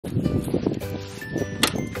It's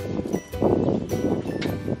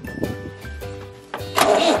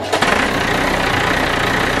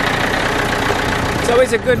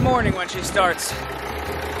always a good morning when she starts.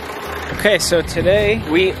 Okay, so today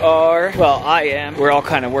we are, well, I am. We're all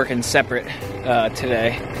kind of working separate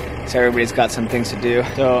today. So everybody's got some things to do.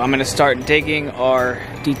 So I'm gonna start digging our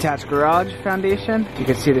detached garage foundation. You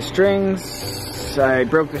can see the strings. I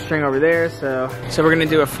broke the string over there, so we're gonna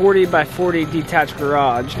do a 40 by 40 detached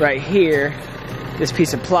garage. Right here, this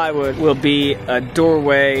piece of plywood will be a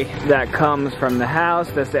doorway that comes from the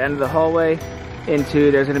house, that's the end of the hallway,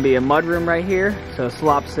 into, there's gonna be a mud room right here. So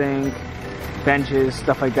slop sink, benches,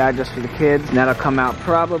 stuff like that just for the kids. And that'll come out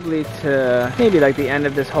probably to maybe like the end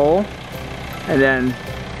of this hole. And then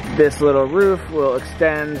this little roof will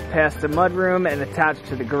extend past the mudroom and attach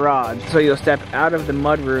to the garage. So you'll step out of the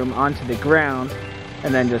mudroom onto the ground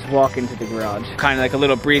and then just walk into the garage. Kind of like a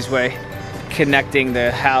little breezeway connecting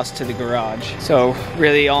the house to the garage. So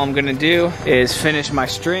really all I'm gonna do is finish my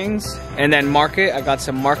strings and then mark it. I got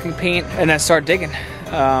some marking paint and then start digging.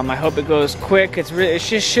 I hope it goes quick. It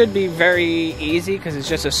just should be very easy because it's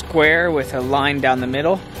just a square with a line down the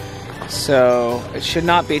middle. So it should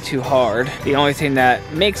not be too hard. The only thing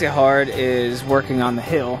that makes it hard is working on the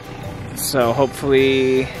hill. So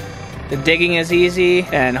hopefully the digging is easy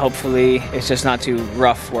and hopefully it's just not too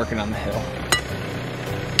rough working on the hill.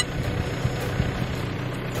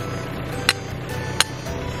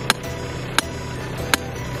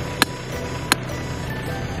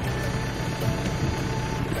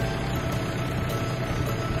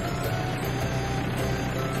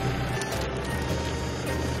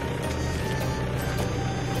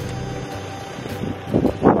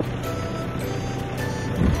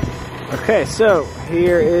 Okay, so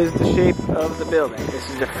here is the shape of the building. This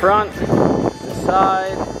is the front, the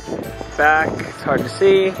side, back, it's hard to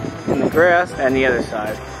see, in the grass, and the other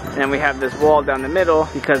side. And then we have this wall down the middle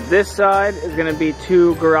because this side is gonna be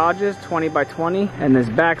 2 garages, 20 by 20, and this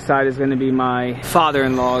back side is gonna be my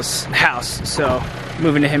father-in-law's house. So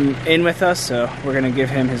moving him in with us, so we're gonna give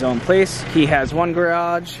him his own place. He has 1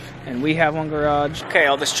 garage, and we have 1 garage. Okay,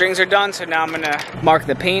 all the strings are done, so now I'm gonna mark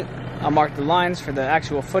the paint. I'll mark the lines for the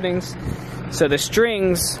actual footings. So the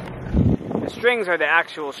strings are the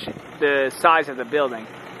actual, the size of the building.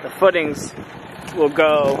 The footings will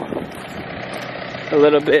go a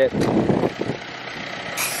little bit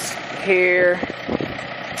here.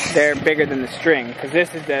 They're bigger than the string, because this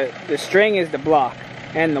is the string is the block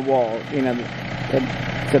and the wall, you know,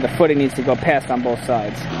 so the footing needs to go past on both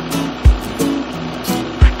sides.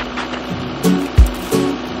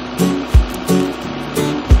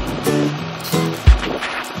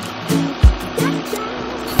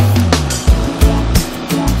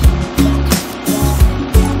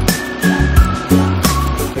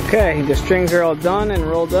 Okay, the strings are all done and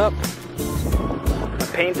rolled up. The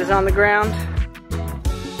paint is on the ground.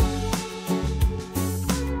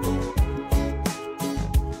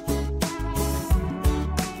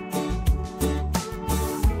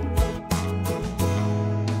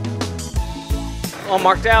 All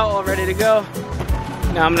marked out, all ready to go.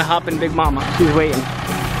 Now I'm gonna hop in Big Mama. She's waiting.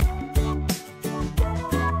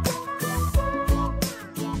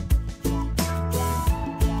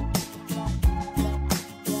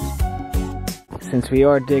 Since we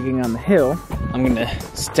are digging on the hill, I'm gonna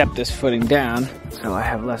step this footing down so I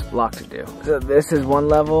have less block to do. So this is 1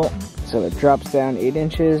 level, so it drops down 8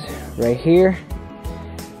 inches right here,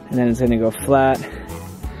 and then it's gonna go flat,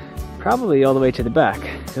 probably all the way to the back,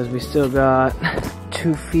 because we still got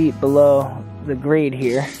 2 feet below the grade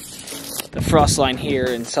here. The frost line here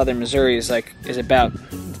in southern Missouri is about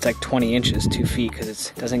 20 inches, 2 feet, because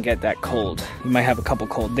it doesn't get that cold. You might have a couple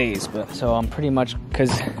cold days, but so I'm pretty much,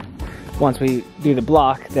 because once we do the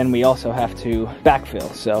block, then we also have to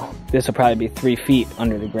backfill. So this will probably be 3 feet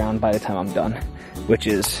under the ground by the time I'm done, which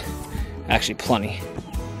is actually plenty,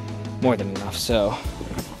 more than enough. So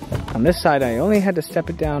on this side, I only had to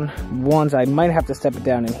step it down once. I might have to step it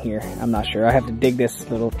down in here. I'm not sure. I have to dig this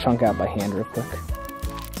little chunk out by hand real quick.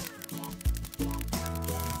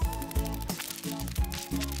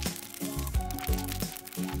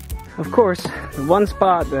 Of course, the one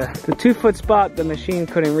spot, the 2-foot spot the machine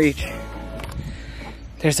couldn't reach.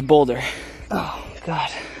 There's a boulder. Oh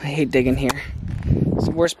God, I hate digging here. It's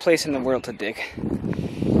the worst place in the world to dig.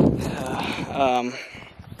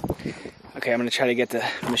 Okay, I'm gonna try to get the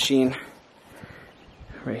machine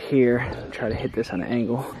right here. Try to hit this on an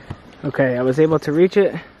angle. Okay, I was able to reach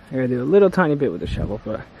it. I gotta do a little tiny bit with the shovel,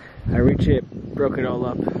 but I reached it, broke it all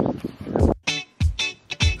up.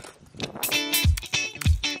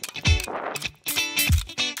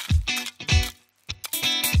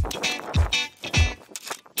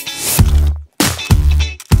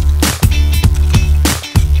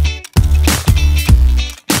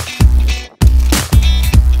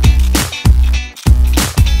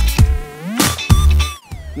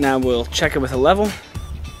 we'll check it with a level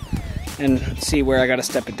and see where I gotta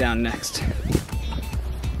step it down next.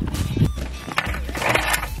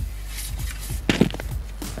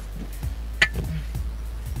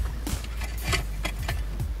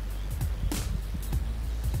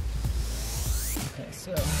 Okay,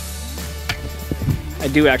 so I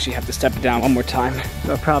do actually have to step it down one more time.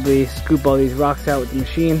 So I'll probably scoop all these rocks out with the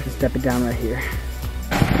machine and step it down right here.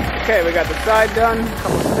 Okay, we got the side done,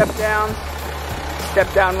 couple step downs.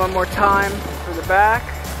 Step down one more time for the back.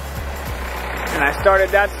 And I started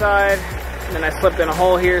that side, and then I slipped in a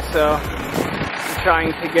hole here, so I'm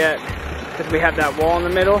trying to get, because we have that wall in the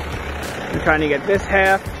middle, I'm trying to get this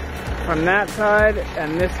half from that side,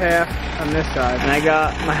 and this half from this side. And I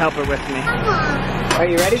got my helper with me. Are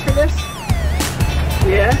you ready for this?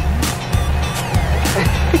 Yeah?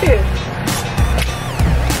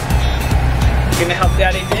 You gonna help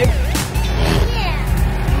Daddy dig? Yeah.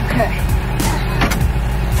 Okay.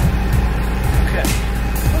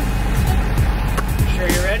 Sure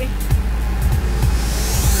you're ready?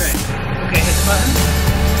 Right. Okay, hit the button.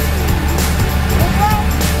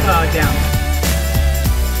 Oh, down.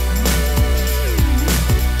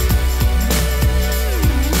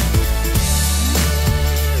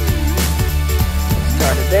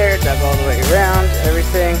 Started there, dug all the way around,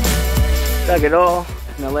 everything. Dug it all.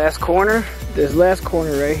 In the last corner, this last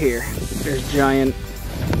corner right here, there's a giant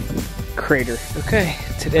crater. Okay,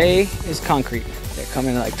 today is concrete. They're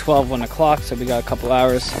coming at like 12, 1 o'clock, so we got a couple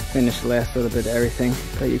hours to finish the last little bit of everything.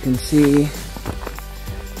 But you can see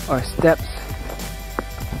our steps.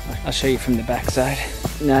 I'll show you from the back side.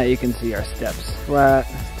 Now you can see our steps. Flat,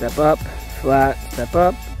 step up, flat, step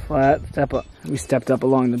up, flat, step up. We stepped up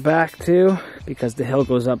along the back too, because the hill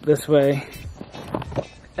goes up this way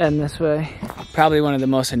and this way. Probably one of the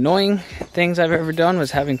most annoying things I've ever done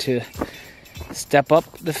was having to step up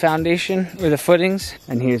the foundation or the footings.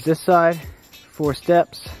 And here's this side. 4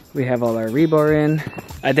 steps. We have all our rebar in.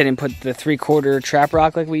 I didn't put the 3/4 trap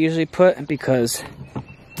rock like we usually put because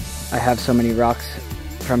I have so many rocks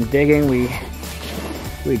from digging.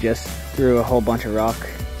 We just threw a whole bunch of rock,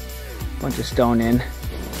 bunch of stone in,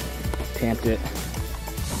 tamped it,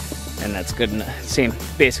 and that's good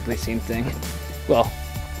enough. Basically same thing. Well,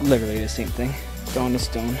 literally the same thing. Stone to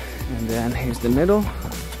stone. And then here's the middle.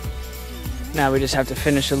 Now we just have to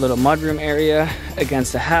finish a little mudroom area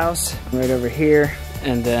against the house right over here,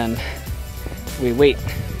 and then we wait.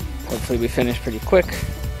 Hopefully we finish pretty quick.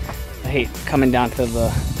 I hate coming down to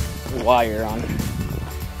the wire on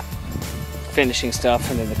finishing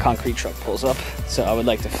stuff and then the concrete truck pulls up. So I would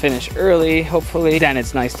like to finish early, hopefully. Then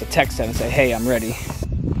it's nice to text them and say, hey, I'm ready.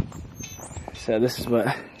 So this is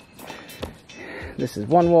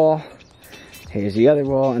one wall. Here's the other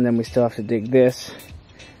wall, and then we still have to dig this.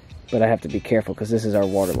 But I have to be careful because this is our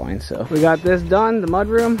water line. So we got this done, the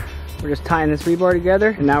mudroom. We're just tying this rebar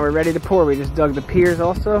together, and now we're ready to pour. We just dug the piers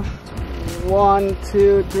also. 1,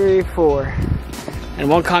 2, 3, 4. And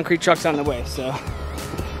 1 concrete truck's on the way, so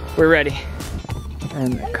we're ready.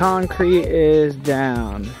 And the concrete is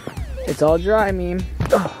down. It's all dry, meme.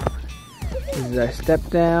 Oh. This is our step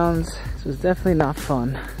downs. This was definitely not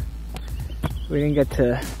fun. We didn't get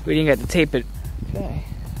to tape it. Okay,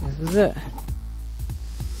 this is it.